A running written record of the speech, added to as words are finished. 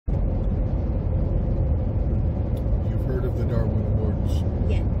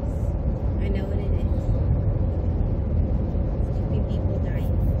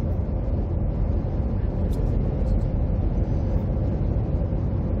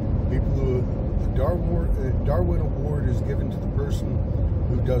The Darwin Award is given to the person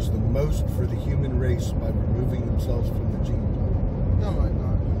who does the most for the human race by removing themselves from the gene pool. Oh my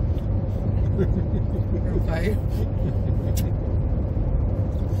God. Okay.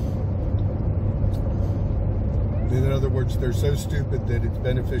 In other words, they're so stupid that it's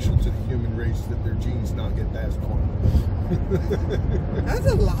beneficial to the human race that their genes not get passed on. That's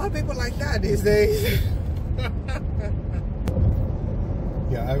a lot of people like that these days.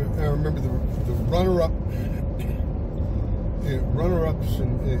 Yeah, I remember the runner-ups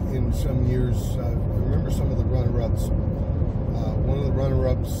in some years. I remember some of the runner-ups. One of the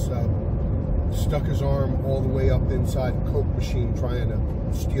runner-ups stuck his arm all the way up inside a Coke machine trying to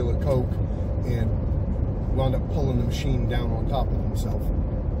steal a Coke and wound up pulling the machine down on top of himself.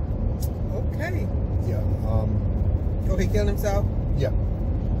 Okay. Yeah. Oh, he killed himself? Yeah.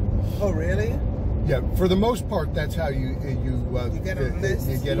 Oh, really? Yeah. For the most part, that's how you get on the list.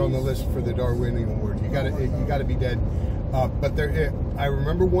 You get on the list for the Darwinian Award. You got to be dead. But there, I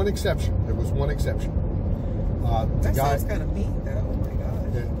remember one exception. There was one exception. That sounds kind of mean, though. Oh my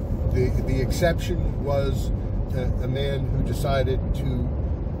God. The exception was a man who decided to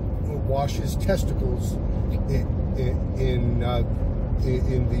wash his testicles in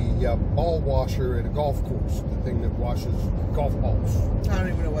the ball washer at a golf course, the thing that washes golf balls. I don't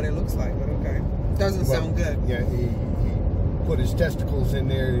even know what it looks like, but okay. Doesn't sound good. Yeah, he put his testicles in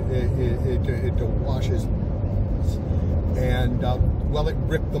there to wash his, and well, it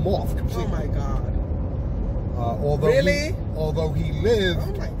ripped them off completely. Oh my God. Although he lived.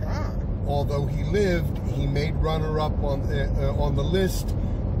 Oh my God. Although he lived, he made runner-up on the list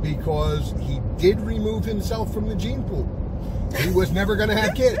because he did remove himself from the gene pool. He was never going to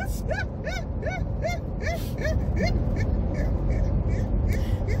have kids.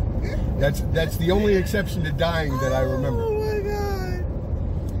 That's the only exception to dying that I remember. Oh my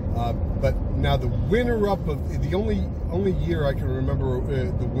God. But now the winner-up of the only year I can remember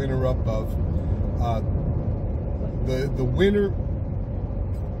the winner-up of the winner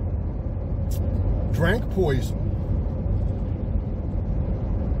drank poison,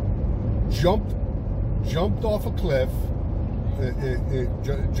 jumped off a cliff,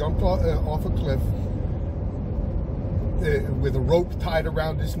 jumped off a cliff with a rope tied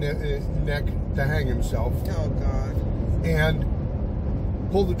around his neck to hang himself. Oh God! And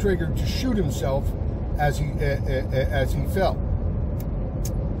pulled the trigger to shoot himself as he fell.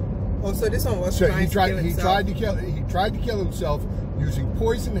 Oh, so this one was he tried to kill himself using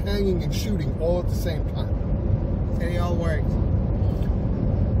poison, hanging, and shooting all at the same time. And it all worked.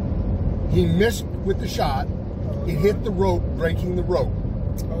 He missed with the shot. It hit the rope, breaking the rope.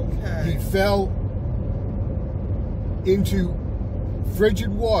 Okay. He fell into frigid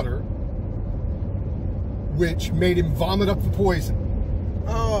water, which made him vomit up the poison.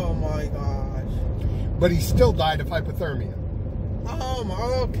 Oh my gosh. But he still died of hypothermia.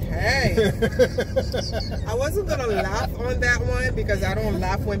 Okay. I wasn't gonna laugh on that one because I don't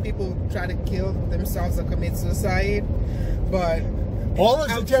laugh when people try to kill themselves or commit suicide. But all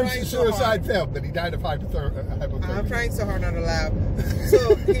his attempts at suicide failed, but he died of hypothermia. I'm trying so hard not to laugh.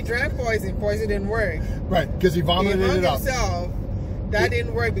 So he drank poison. Poison didn't work. Right, because he vomited it up. Himself. That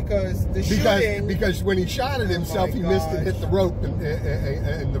didn't work because the shooting. Because when he shot at himself, he missed and hit the rope,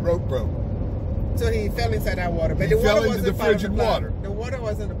 and the rope broke. So he fell inside that water, but he the fell water into wasn't the frigid water. The water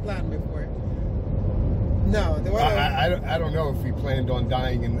wasn't the plan before. No, the water. I don't know if he planned on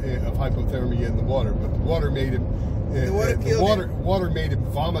dying of hypothermia in the water, but the water made him. The water killed him. Water made him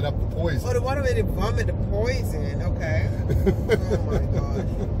vomit up the poison. Oh, the water made him vomit the poison. Okay. Oh my gosh.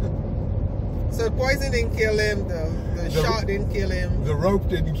 So the poison didn't kill him. The shot didn't kill him. The rope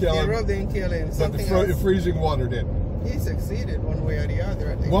didn't kill him. The rope didn't kill him. But the freezing water did. He succeeded one way or the other,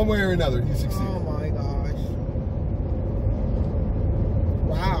 I think. One way or another, he succeeded. Oh my gosh.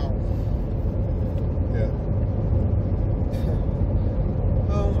 Wow. Yeah.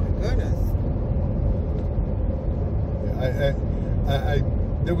 Oh my goodness. Yeah,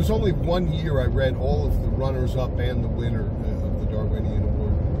 there was only one year I read all of the runners-up and the winner of the Darwinian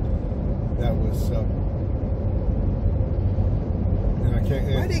Award. That was, and I can't.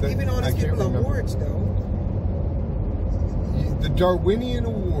 Why are they giving all these people awards, though? The Darwinian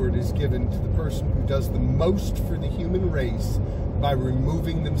Award is given to the person who does the most for the human race by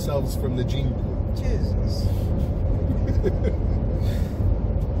removing themselves from the gene pool. Jesus.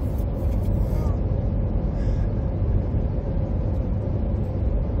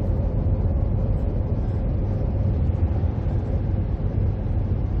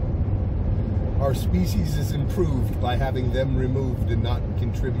 Our species is improved by having them removed and not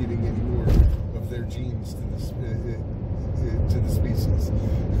contributing any more of their genes to the species.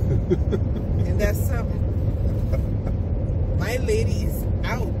 And that's something. My lady is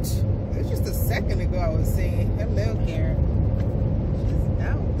out. It was just a second ago I was saying, hello, Karen. She's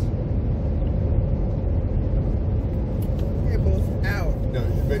out. They're both out. No,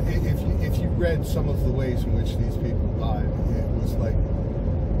 but if you read some of the ways in which these people died, it was like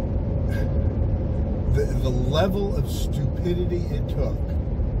the level of stupidity it took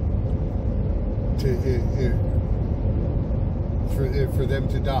for them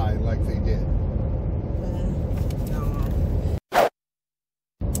to die like they did.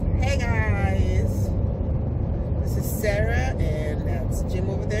 Hey guys, this is Sarah, and that's Jim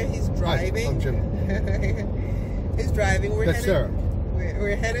over there. He's driving. Hi, I'm Jim. He's driving. That's Sarah.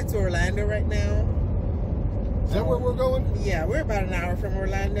 We're headed to Orlando right now. Is that where we're going? Yeah, we're about an hour from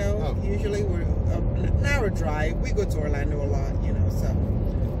Orlando. Oh. Usually we're an hour drive. We go to Orlando a lot, you know. So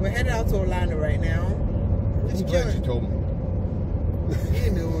we're headed out to Orlando right now. I'm glad you told me.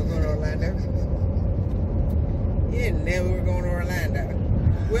 You knew we were going to Orlando. You didn't know we were going to Orlando.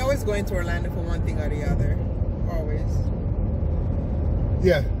 We're always going to Orlando for one thing or the other. Always.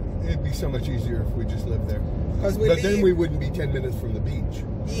 Yeah, it'd be so much easier if we just lived there. But then we wouldn't be 10 minutes from the beach.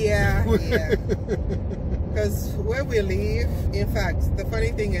 Yeah, yeah. Because where we live, in fact, the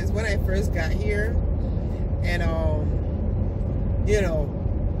funny thing is when I first got here, and you know,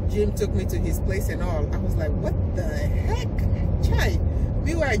 Jim took me to his place and all, I was like, what the heck? Chai,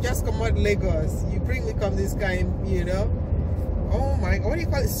 me where I just come out Lagos, you bring me come this kind, you know? Oh my, what do you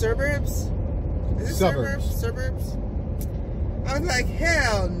call it? Suburbs? Is it Suburbs. Suburbs? I was like,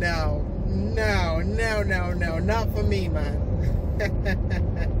 hell no. No, not for me, man.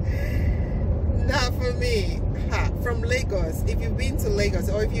 Not for me. Ha, from Lagos, if you've been to Lagos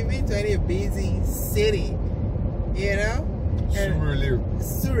or if you've been to any busy city, you know?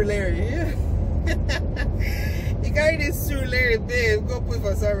 Surulere, yeah. You carry this Surulere, babe, go put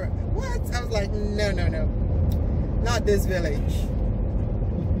for summer. What? I was like, no. Not this village.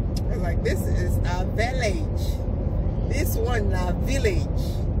 I was like, this is a village. This one a village.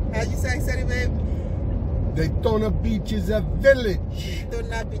 How'd you say I said it, babe? Daytona Beach is a village.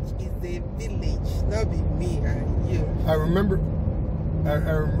 Daytona Beach is a village. Not be me and you. I remember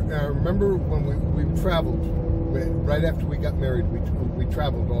when we traveled, right after we got married, we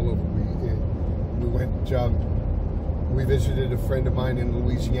traveled all over. We went, we visited a friend of mine in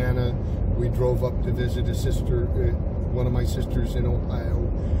Louisiana. We drove up to visit a sister, one of my sisters in Ohio.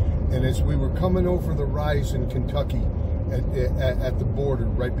 And as we were coming over the rise in Kentucky, at the border,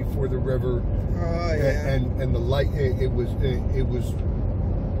 right before the river, and the light, it was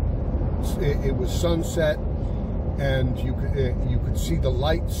sunset, and you could see the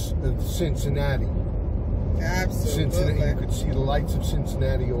lights of Cincinnati. Absolutely. You could see the lights of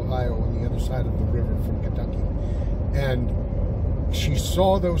Cincinnati, Ohio, on the other side of the river from Kentucky. And she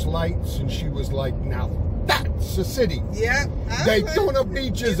saw those lights, and she was like, "Now that's a city. Yeah, Daytona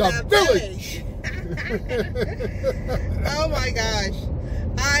Beach is a village." Oh my gosh,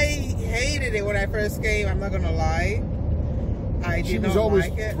 I hated it when I first came. I'm not gonna lie. She was always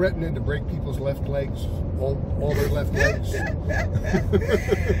threatening to break people's left legs, all their left legs.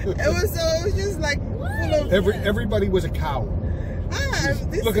 It was just like full of everybody was a cow.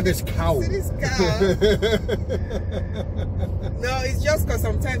 Look at this cow. This cow. No, it's just because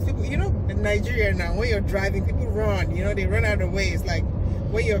sometimes people, you know, in Nigeria now, when you're driving, people run. You know, they run out of the way. It's like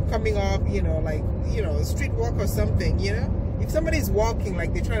when you're coming off, you know, like, you know, a street walk or something, you know. If somebody's walking,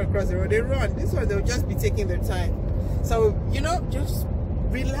 like they're trying to cross the road, they run. This one, they'll just be taking their time. So, you know, just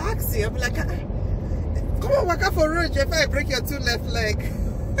relaxing. I'm like, come on, walk out for road, Jeff. I break your two left leg.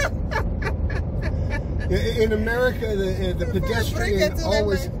 In America, the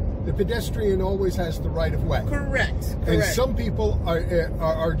pedestrian always has the right of way. Correct. And some people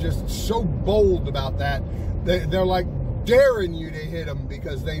are just so bold about that. They're like daring you to hit them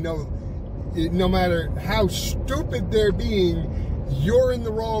because they know no matter how stupid they're being, you're in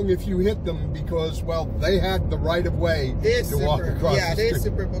the wrong if you hit them because, well, they had the right of way to walk across the street. Yeah, they're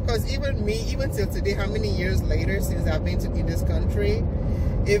super. Because even me, even till today, how many years later since I've been in this country,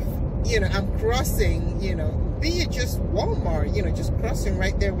 if, you know, I'm crossing, you know, be it just Walmart, you know, just crossing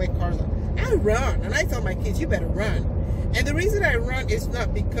right there where cars are, I run. And I tell my kids, you better run. And the reason I run is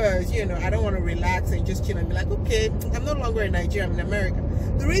not because, you know, I don't want to relax and just chill and be like, okay, I'm no longer in Nigeria, I'm in America.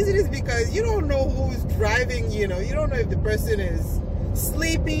 The reason is because you don't know who's driving, you know, you don't know if the person is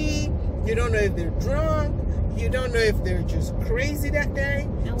sleepy, you don't know if they're drunk, you don't know if they're just crazy that day.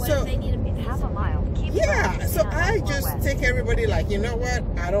 And what if they need half a mile? Yeah, so I just take everybody like, you know what,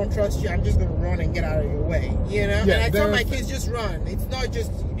 I don't trust you, I'm just going to run and get out of your way, you know? Yeah, and I tell my kids, just run. It's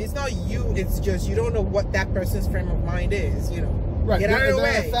not you, it's just you don't know what that person's frame of mind is, you know? Right. Get out of the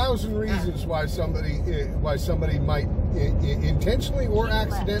There are way. 1,000 reasons why somebody might intentionally or Keep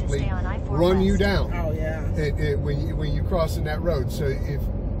left and accidentally stay on I-4 run you west. down. Oh yeah. When you're crossing that road. So if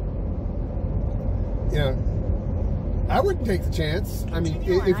I wouldn't take the chance. I mean,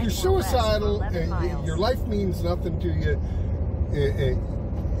 Continue on if you're I-4 west for suicidal 11 miles. your life means nothing to you,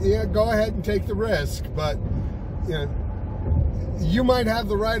 yeah, go ahead and take the risk. But you might have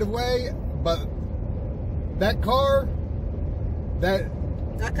the right of way, but that car, that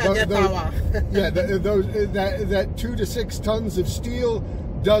can't get power. yeah, that 2 to 6 tons of steel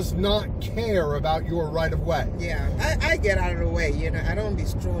does not care about your right of way. Yeah, I get out of the way, I don't be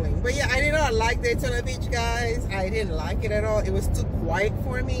strolling. But yeah, I did not like Daytona Beach, guys. I didn't like it at all. It was too quiet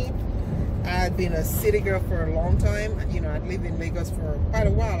for me. I'd been a city girl for a long time. I'd lived in Lagos for quite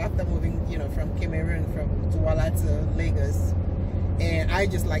a while after moving, from Cameroon, from Douala to Lagos. And I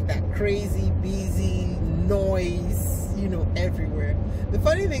just like that crazy, busy noise, everywhere. The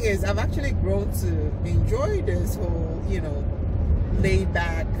funny thing is, I've actually grown to enjoy this whole, laid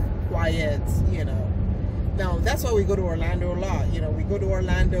back, quiet, Now, that's why we go to Orlando a lot. We go to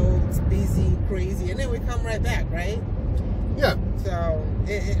Orlando, it's busy, crazy, and then we come right back, right? Yeah. So,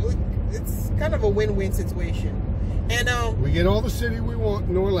 it's kind of a win-win situation. And we get all the city we want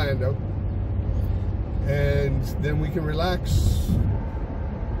in Orlando, and then we can relax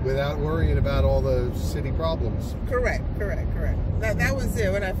without worrying about all the city problems. Correct. That was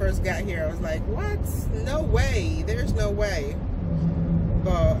it. When I first got here, I was like, what? No way. There's no way.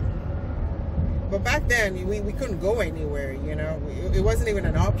 But back then, we couldn't go anywhere, It wasn't even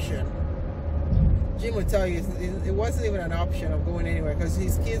an option. Jim would tell you it wasn't even an option of going anywhere because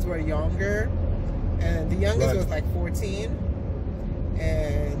his kids were younger, and the youngest was like 14,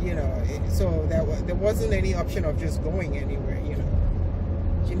 and so there wasn't any option of just going anywhere.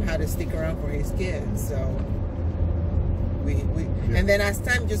 Jim had to stick around for his kids, so and then as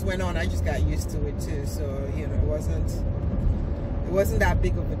time just went on, I just got used to it too. So it wasn't that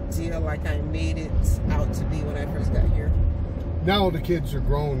big of a deal like I made it out to be when I first got here. Now the kids are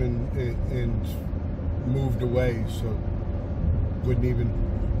grown and moved away, so wouldn't even.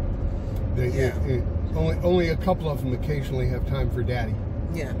 Only a couple of them occasionally have time for daddy.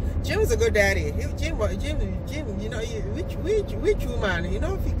 Yeah, Jim's a good daddy. Jim, which woman,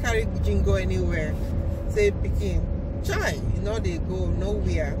 if you carry Jim go anywhere, say Peking, chai, they go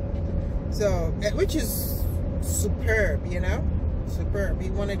nowhere. So, which is superb, superb. He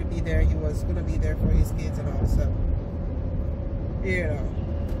wanted to be there. He was going to be there for his kids and all. So,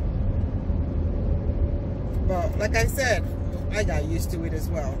 But like I said, I got used to it as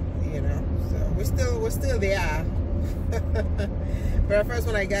well. So we're still there. But at first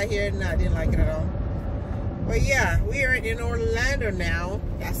when I got here, I didn't like it at all. But yeah, we are in Orlando now.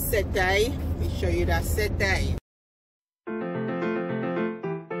 That's set day. Let me show you that set day.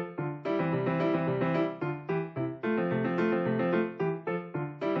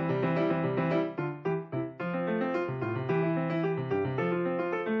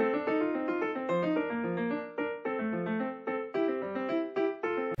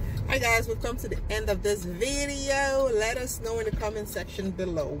 Hi guys, we've come to the end of this video. Let us know in the comment section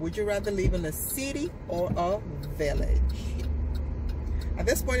below. Would you rather live in a city or a village? At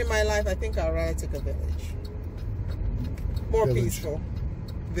this point in my life, I think I'd rather take a village. More peaceful.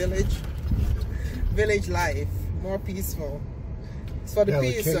 Village life. More peaceful. It's for the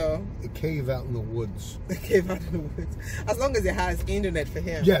peace, so. A cave out in the woods. A cave out in the woods. As long as it has internet for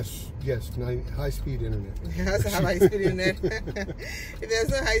him. Yes, high-speed internet. It has to have high-speed internet. If there's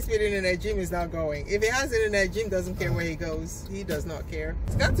no high-speed internet, Jim is not going. If it has internet, Jim doesn't care where he goes. He does not care.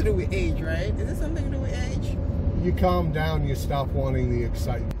 It's got to do with age, right? Is it something to do with age? You calm down, you stop wanting the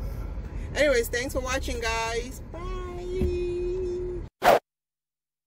excitement. Anyways, thanks for watching, guys. Bye.